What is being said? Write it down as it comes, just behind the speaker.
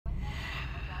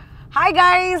Hi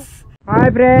guys.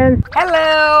 Hi friends. Hello.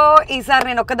 ఈసారి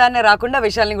నేను ఒక్కదాన్నే రాకుండా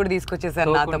విశాల్ని కూడా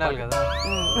తీసుకొచ్చేసాను నాతో పాటు.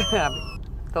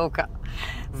 తోక.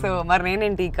 సో మరి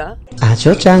నేనేంటి ఇక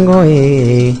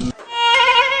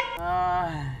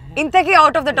ఇంతకీ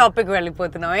అవుట్ ఆఫ్ ద టాపిక్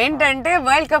వెళ్ళిపోతున్నాం. ఏంటంటే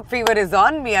world cup fever is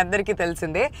on, మీ అందరికీ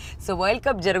తెలిసిందే. సో వరల్డ్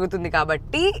కప్ జరుగుతుంది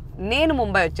కాబట్టి నేను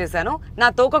ముంబై వచ్చేసాను. నా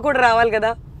తోక కూడా రావాలి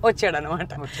కదా, వచ్చాడు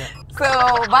అనమాట. సో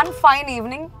వన్ ఫైన్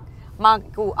ఈవినింగ్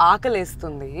మాకు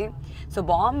ఆకలేస్తుంది. సో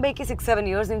బాంబేకి 6-7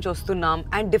 ఇయర్స్ నుంచి వస్తున్నాం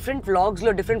అండ్ డిఫరెంట్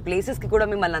వ్లాగ్స్లో డిఫరెంట్ ప్లేసెస్కి కూడా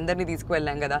మిమ్మల్ని అందరినీ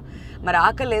తీసుకువెళ్ళాం కదా. మరి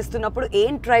ఆకలేస్తున్నప్పుడు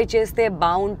ఏం ట్రై చేస్తే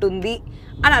బాగుంటుంది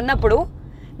అని అన్నప్పుడు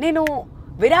నేను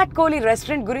విరాట్ కోహ్లీ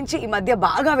రెస్టారెంట్ గురించి ఈ మధ్య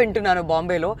బాగా వింటున్నాను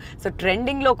బాంబేలో. సో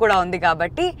ట్రెండింగ్లో కూడా ఉంది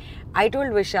కాబట్టి ఐ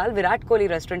టోల్డ్ విశాల్ విరాట్ కోహ్లీ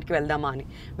రెస్టారెంట్కి వెళ్దామా అని.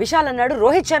 విశాల్ అన్నాడు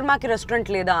రోహిత్ శర్మకి రెస్టారెంట్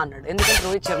లేదా అన్నాడు, ఎందుకంటే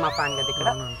రోహిత్ శర్మ ఫ్యాన్ కదా ఇక్కడ.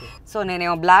 సో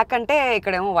నేనేమో బ్లాక్ అంటే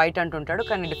ఇక్కడేమో వైట్ అంటుంటాడు,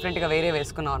 కానీ డిఫరెంట్గా వేరే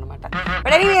వేసుకున్నాం అనమాట.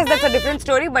 But anyways that's a different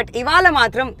story. But ఇవాళ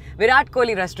మాత్రం విరాట్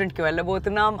కోహ్లీ రెస్టారెంట్కి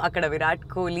వెళ్ళబోతున్నాం. అక్కడ విరాట్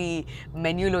కోహ్లీ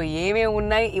మెన్యూలో ఏమేమి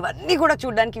ఉన్నాయి ఇవన్నీ కూడా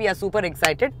చూడడానికి we're super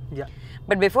excited.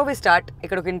 But before we start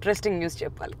ఇక్కడ ఒక ఇంట్రెస్టింగ్ న్యూస్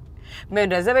చెప్పాలి. మేము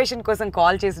రిజర్వేషన్ కోసం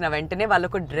కాల్ చేసిన వెంటనే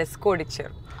వాళ్ళకు డ్రెస్ కోడ్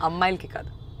ఇచ్చారు. అమ్మాయిలకి కాదు,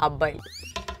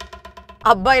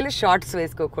 అబ్బాయిలు shorts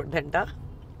వేసుకోకూడదంట,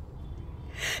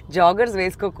 joggers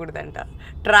వేసుకోకూడదంట,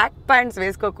 track pants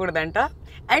వేసుకోకూడదంట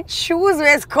and shoes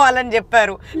వేసుకోవాలని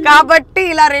చెప్పారు. కాబట్టి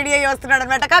ఇలా రెడీ అయ్యి వస్తున్నాడు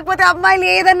అనమాట. కాకపోతే అమ్మాయిలు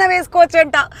ఏదన్నా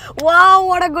వేసుకోవచ్చంట. Wow,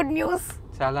 what a good news.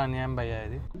 చాలా అన్యాయం భయ్యా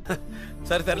ఇది.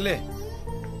 సరే సర్లే,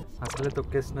 అసలే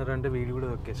తొక్కేస్తున్నారు అంటే వీళ్ళు కూడా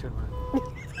తొక్కేసారు.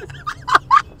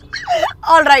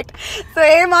 All right. సో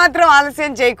ఏమాత్రం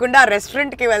ఆలస్యం చేయకుండా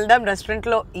రెస్టారెంట్కి వెళ్దాం.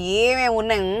 రెస్టారెంట్లో ఏమేమి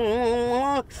ఉన్నాయి,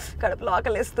 కడుపులో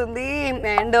ఆకలిస్తుంది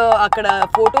అండ్ అక్కడ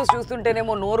ఫొటోస్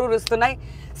చూస్తుంటేనేమో నోరు రుస్తున్నాయి.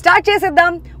 స్టార్ట్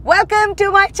చేసేద్దాం. Welcome to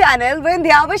my channel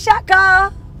Vindhya Visakha.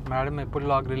 Madam ఎప్పుడు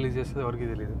లాగ్ రిలీజ్ చేస్తుంది ఎవరికి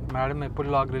తెలియదు.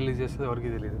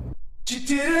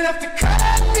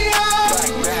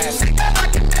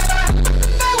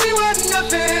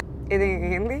 ఇది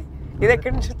ఏంది? ఇది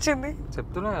ఎక్కడి నుంచి వచ్చింది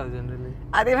చెప్తున్నా కదా జనరల్లీ.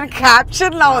 అది మన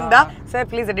క్యాప్షన్ లా ఉందా? సార్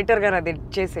ప్లీజ్ ఎడిటర్ గారు అది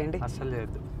చేసేయండి. అసలు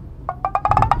లేదు.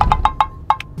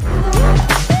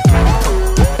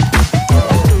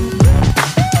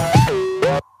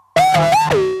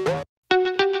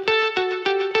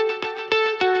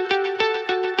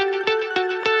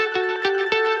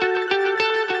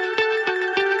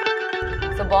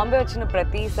 బాంబే వచ్చిన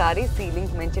ప్రతిసారి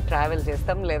సీలింగ్స్ మంచి ట్రావెల్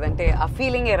చేస్తాం, లేదంటే ఆ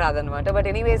ఫీలింగే రాదనమాట. బట్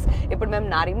ఎనీవేస్ ఇప్పుడు మేము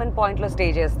నారిమన్ పాయింట్లో స్టే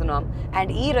చేస్తున్నాం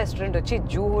అండ్ ఈ రెస్టారెంట్ వచ్చి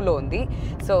జూహులో ఉంది.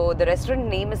 So the restaurant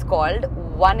name is called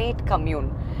 18 commune.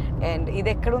 And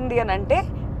ఇది ఎక్కడుంది అని అంటే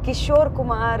కిషోర్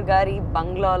కుమార్ గారి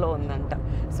బంగ్లాలో ఉందంట.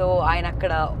 సో ఆయన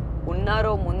అక్కడ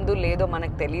ఉన్నారో ముందు లేదో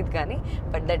మనకు తెలియదు కానీ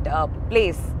బట్ దట్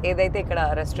ప్లేస్ ఏదైతే ఇక్కడ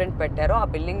రెస్టారెంట్ పెట్టారో ఆ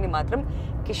బిల్డింగ్ని మాత్రం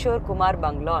కిషోర్ కుమార్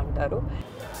బంగ్లా అంటారు.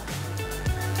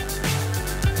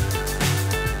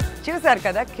 చూసారు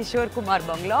కదా కిషోర్ కుమార్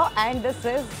బంగ్లా అండ్ దిస్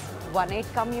ఇస్ 18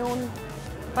 కమ్యూన్.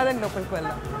 పదండి లోపలికి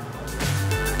వెళ్దాం.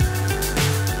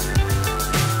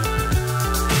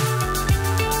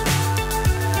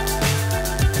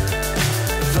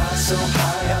 So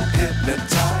high I'm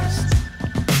hypnotized.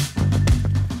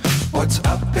 What's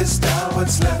up is down,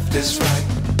 what's left is right.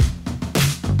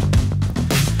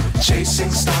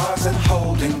 Chasing stars and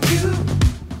holding you.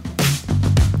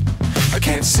 I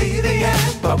can't see the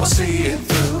end, but we'll see it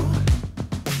through.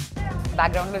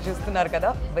 బ్యాక్గ్రౌండ్లో చూస్తున్నారు కదా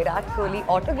Virat Kohli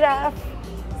autograph.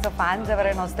 So fans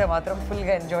ఎవరైనా వస్తే మాత్రం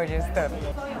ఫుల్గా ఎంజాయ్ చేస్తారు.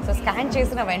 So scan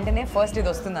చేసిన వెంటనే ఫస్ట్ ఇది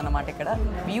వస్తుంది అన్నమాట. ఇక్కడ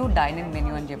వ్యూ డైనింగ్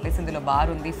మెన్యూ అని చెప్పేసి ఇందులో బార్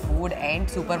ఉంది, food and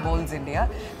super bowls India.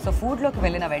 So ఫుడ్లోకి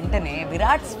వెళ్ళిన వెంటనే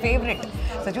విరాట్స్ ఫేవరెట్.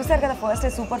 సో చూసారు కదా ఫస్ట్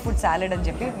సూపర్ ఫుడ్ సాలెడ్ అని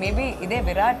చెప్పి, మేబీ ఇదే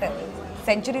విరాట్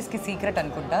సెంచరీస్కి సీక్రెట్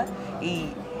అనుకుంటా ఈ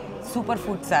సూపర్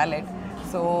ఫుడ్ సాలెడ్.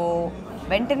 సో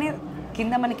వెంటనే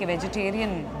కింద మనకి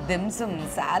వెజిటేరియన్ దిమ్సమ్,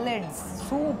 సాలెడ్స్,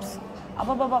 సూప్స్,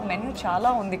 అబ్బాబాబా మెన్యూ చాలా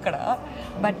ఉంది ఇక్కడ.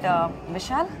 But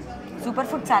Vishal super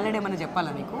food salad ఏమైనా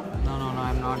చెప్పాలా నీకు? No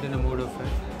I'm not in a mood of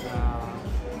it.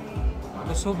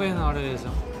 Soup ఏమైనా ఆర్డర్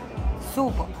చేసాం,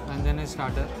 soup and then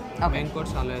starter, main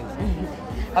course అలా చేసాం.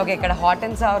 ఓకే, ఇక్కడ హాట్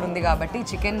అండ్ సవర్ ఉంది కాబట్టి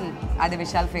చికెన్ అది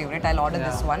Vishal favourite. I order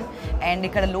this one. And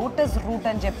ఇక్కడ లోటస్ రూట్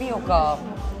అని చెప్పి ఒక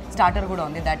స్టార్టర్ కూడా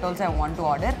ఉంది, that also I want to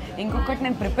order. ఇంకొకటి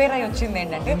నేను ప్రిపేర్ అయ్యి వచ్చింది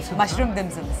ఏంటంటే మష్రూమ్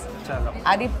దిమ్సమ్స్,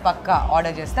 అది పక్కా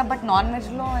ఆర్డర్ చేస్తా. బట్ నాన్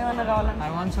వెజ్లో ఏమైనా కావాలంటే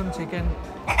I want some chicken.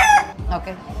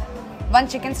 Okay,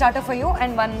 1 chicken starter for you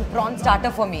and 1 PRAN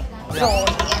starter for me. So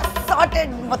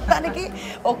sorted. మొత్తానికి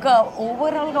ఒక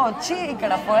ఓవరాల్గా వచ్చి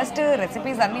ఇక్కడ ఫస్ట్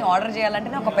రెసిపీస్ అన్నీ ఆర్డర్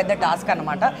చేయాలంటేనే ఒక పెద్ద టాస్క్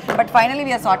అనమాట. But finally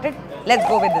we are sorted. Let's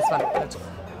go with this one.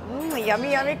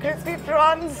 Yummy yummy crispy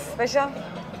prawns. Special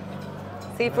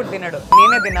sea food తినడు,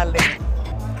 నేనే తినాలి.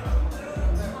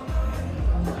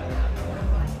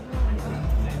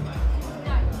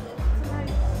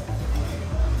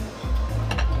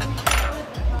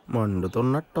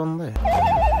 మండుతున్నట్టుంది.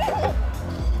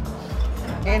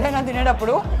 ఏదైనా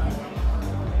తినేటప్పుడు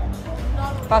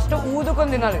ఫస్ట్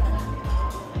ఊదుకొని తినాలి.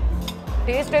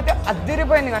 టేస్ట్ అయితే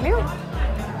అద్దిరిపోయింది కానీ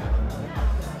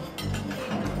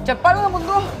చెప్పాలి కదా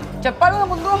ముందు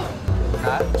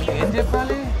ఏం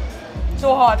చెప్పాలి? సో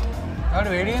హాట్,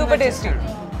 వేడి super tasty.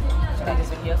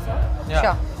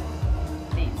 Yeah.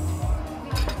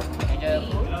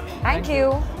 Thank you.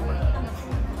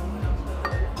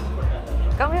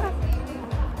 Come here.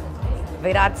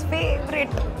 Virat's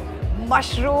favorite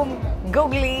mushroom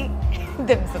googly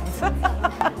dim sums.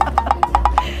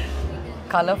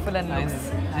 Colorful and looks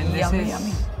And this yummy, is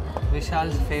yummy.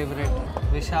 Vishal's favorite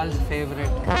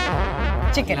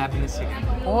Chicken. Lebanese chicken.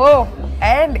 Oh,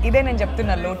 and ఇదే నేను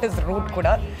చెప్తున్నా లోటస్ రూట్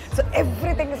కూడా. So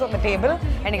everything is on the table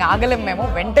and ఇక ఆగలేం మేము,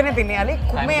 వెంటనే తినేయాలి,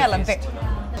 కుమ్మేయాలి అంతే.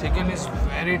 Chicken is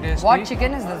very tasty. What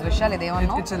chicken is this, Vishal?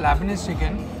 ఇదేమన్నా? It's a Lebanese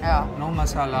chicken. Yeah. No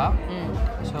masala.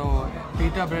 So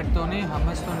pita bread toni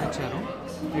hummus toni icharu.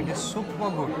 It is super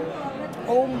good.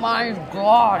 Oh my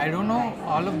god. I don't know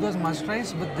all of those must tries,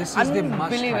 but this is the must try.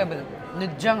 Unbelievable.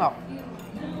 నిజంగా.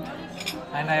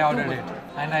 And I ordered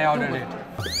it.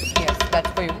 Yes,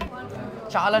 that's for you.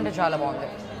 చాలా అంటే చాలా బాగుంది.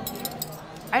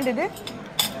 And ఇది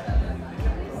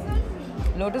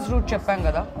lotus route చెప్పాం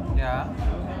కదా. Yeah.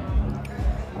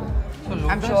 So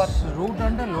I'm sure. root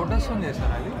అంటే lotus ఉంది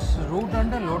చేశారు అది.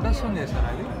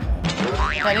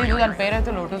 తెలీదు దాని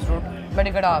పేరైతే లోటస్ రూట్, బట్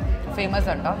ఇక్కడ ఫేమస్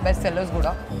అంట, బెస్ట్ సెల్లర్స్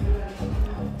కూడా.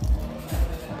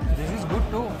 This is good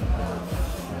too.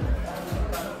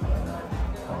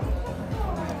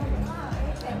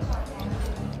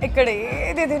 ఇక్కడ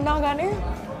ఏది తిన్నా కానీ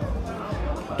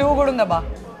 2 కూడా ఉందబ్బా.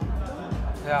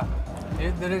 Yeah.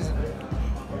 There is.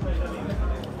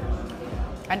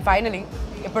 And finally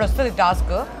ఇప్పుడు వస్తుంది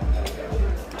టాస్క్,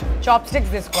 చాప్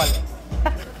స్టిక్స్ తీసుకోవాలి.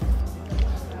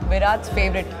 విరాట్స్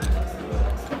favourite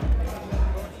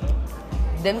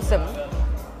దిమ్సమ్,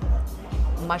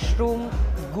 mushroom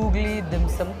googly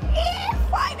దిమ్సమ్.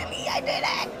 Finally I did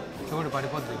it. చూడు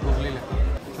పడిపోద్ది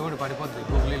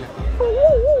గూగ్లీ లెక్క.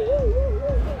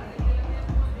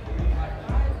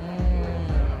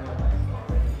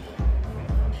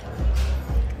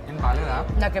 ఏం బాలేదా?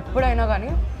 నాకు ఎప్పుడైనా కానీ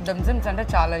దిమ్సమ్స్ అంటే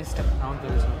చాలా ఇష్టం. అవును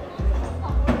తెలుసు.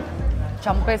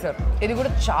 చంపేశారు. ఇది కూడా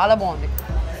చాలా బాగుంది.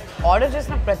 ఆర్డర్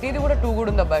చేసిన ప్రతిదీ కూడా 2 కూడా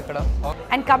ఉందబ్బా ఇక్కడ.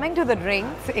 And coming to the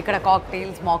drinks, ఇక్కడ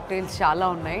కాక్టైల్స్, మాక్టైల్స్ చాలా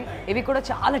ఉన్నాయి. ఇవి కూడా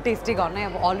చాలా టేస్టీగా ఉన్నాయి. ఐ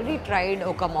ఆల్రెడీ ట్రైడ్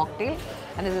ఒక mocktail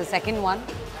and this is second one.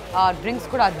 Drinks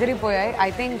కూడా అద్దరిపోయాయి. I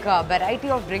think variety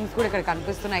of drinks కూడా ఇక్కడ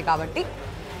కనిపిస్తున్నాయి కాబట్టి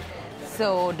సో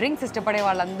డ్రింక్స్ ఇష్టపడే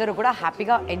వాళ్ళందరూ కూడా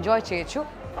హ్యాపీగా ఎంజాయ్ చేయొచ్చు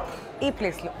ఈ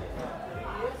ప్లేస్లో.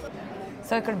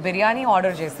 సో ఇక్కడ బిర్యానీ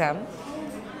ఆర్డర్ చేసాం.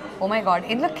 ఓ మై గాడ్,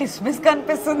 ఇందులో కిస్మిస్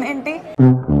కనిపిస్తుంది ఏంటి?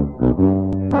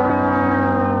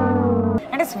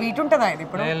 అంటే స్వీట్ ఉంటుందా ఇది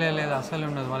ఇప్పుడు? లేదు అసలు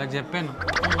ఉండదు. వాళ్ళకి చెప్పాను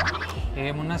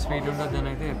ఏమున్నా స్వీట్ ఉండదు అని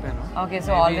అయితే చెప్పాను. ఓకే,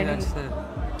 సో ఆల్రెడీ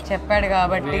చెప్పాడు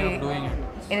కాబట్టి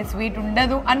ఇది స్వీట్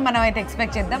ఉండదు అని మనం అయితే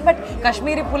ఎక్స్పెక్ట్ చేద్దాం. బట్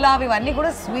కాశ్మీరీ పులావ్ ఇవన్నీ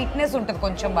కూడా స్వీట్నెస్ ఉంటుంది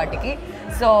కొంచెం వాటికి,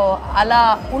 సో అలా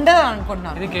ఉండదు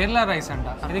అనుకుంటున్నాను. ఇది కేరళ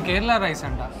రైస్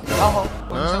అంట. ఓహో,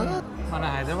 కొంచెం మన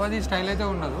హైదరాబాదీ స్టైల్ అయితే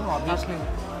ఉండదు ఆబ్వియస్లీ.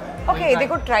 ఓకే, ఇది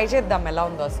కూడా ట్రై చేద్దాం ఎలా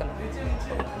ఉందో. అసలు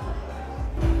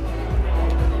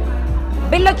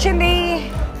బిల్ వచ్చింది.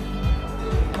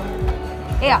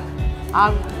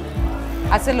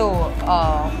 అసలు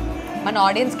మన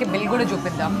ఆడియన్స్కి బిల్ కూడా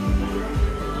చూపిద్దాం.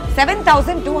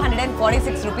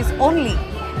 7,246 రూపీస్ ఓన్లీ.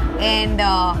 అండ్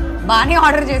బాగానే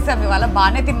ఆర్డర్ చేసాం ఇవాళ,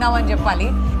 బాగానే తిన్నామని చెప్పాలి.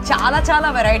 చాలా చాలా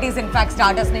వెరైటీస్, ఇన్ఫాక్ట్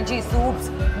స్టార్టర్స్ నుంచి soups,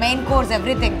 main course,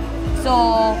 everything. So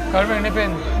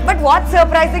but what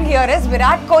surprising here is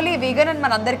Virat Kohli vegan అని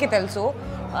మనందరికీ తెలుసు.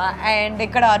 అండ్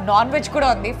ఇక్కడ నాన్ వెజ్ కూడా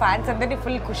ఉంది, ఫ్యాన్స్ అందరినీ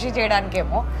ఫుల్ ఖుషి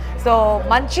చేయడానికేమో. సో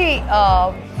మంచి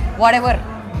what ever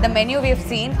the menu we have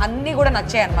seen అన్నీ కూడా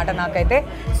నచ్చాయి అనమాట నాకైతే.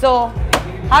 So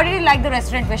how did you like the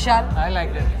restaurant Vishal? I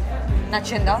like it.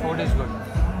 నచ్చిందా? Food is good.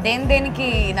 దేనికి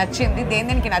నచ్చింది,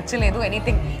 దేనికి నచ్చలేదు?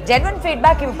 ఎనీథింగ్ జెన్యున్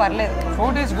ఫీడ్బ్యాక్ ఇవి పర్లేదు.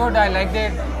 Food is good, I like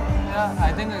it.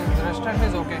 I think the restaurant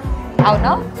is okay. అవునా?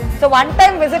 సో 1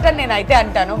 టైం విజిట్ అని నేను అయితే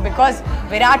అంటాను, బికాస్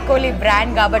విరాట్ కోహ్లీ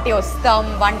బ్రాండ్ కాబట్టి వస్తాం.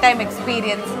 1 టైం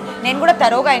ఎక్స్పీరియన్స్. నేను కూడా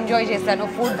తరోగా ఎంజాయ్ చేశాను.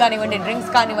 ఫుడ్ కానివ్వండి, డ్రింక్స్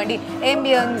కానివ్వండి,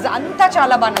 అంబియన్స్ అంతా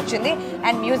చాలా బాగా నచ్చింది.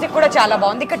 అండ్ మ్యూజిక్ కూడా చాలా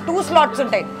బాగుంది. ఇక్కడ 2 స్లాట్స్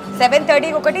ఉంటాయి,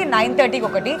 7:30కి ఒకటి, 9:30కి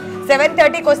ఒకటి.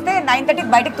 7:30కి వస్తే 9:30కి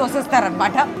బయటకు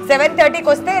తోసేస్తారనమాట. 7:30కి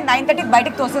వస్తే 9:30కి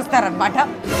బయటకు తోసేస్తారనమాట.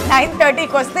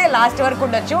 9:30కి వస్తే లాస్ట్ వరకు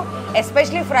ఉండొచ్చు.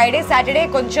 ఎస్పెషలీ ఫ్రైడే, సాటర్డే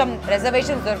కొంచెం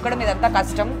రిజర్వేషన్స్ దొరకడం ఇదంతా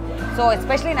కష్టం. సో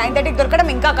ఎస్పెషలీ 9:30కి దొరకడం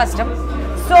ఇంకా కష్టం.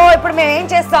 సో ఇప్పుడు మేము ఏం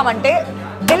చేస్తామంటే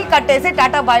బిల్ కట్టేసి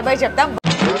టాటా బాయ్ బాయ్ చెప్తాం.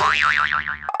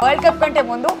 వరల్డ్ కప్ కంటే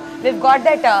ముందు వివ్ గాట్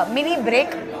దట్ మినీ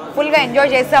బ్రేక్, ఫుల్గా ఎంజాయ్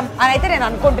చేస్తాం అని అయితే నేను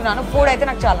అనుకుంటున్నాను. ఫుడ్ అయితే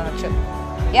నాకు చాలా నచ్చింది.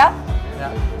 Yeah?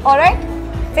 Alright?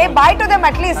 Say bye to them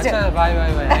at least. Bye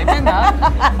bye bye అయిపోయిందా?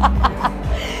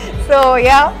 So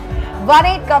yeah,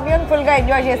 1-8 commune full ga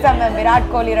enjoy chesam మేము విరాట్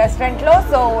కోహ్లీ రెస్టారెంట్ లో.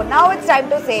 So now it's time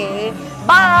to say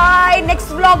bye. Next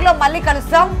vlog లో మళ్ళీ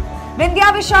కలుస్తాం. వింధ్యా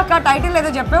విశాఖ టైటిల్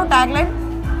ఏదో చెప్పావు ట్యాగ్ లైన్.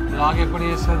 బ్లాగ్ ఎప్పుడు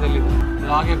చేస్తారో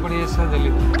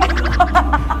తెలీదు.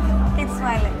 Keep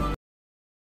smiling.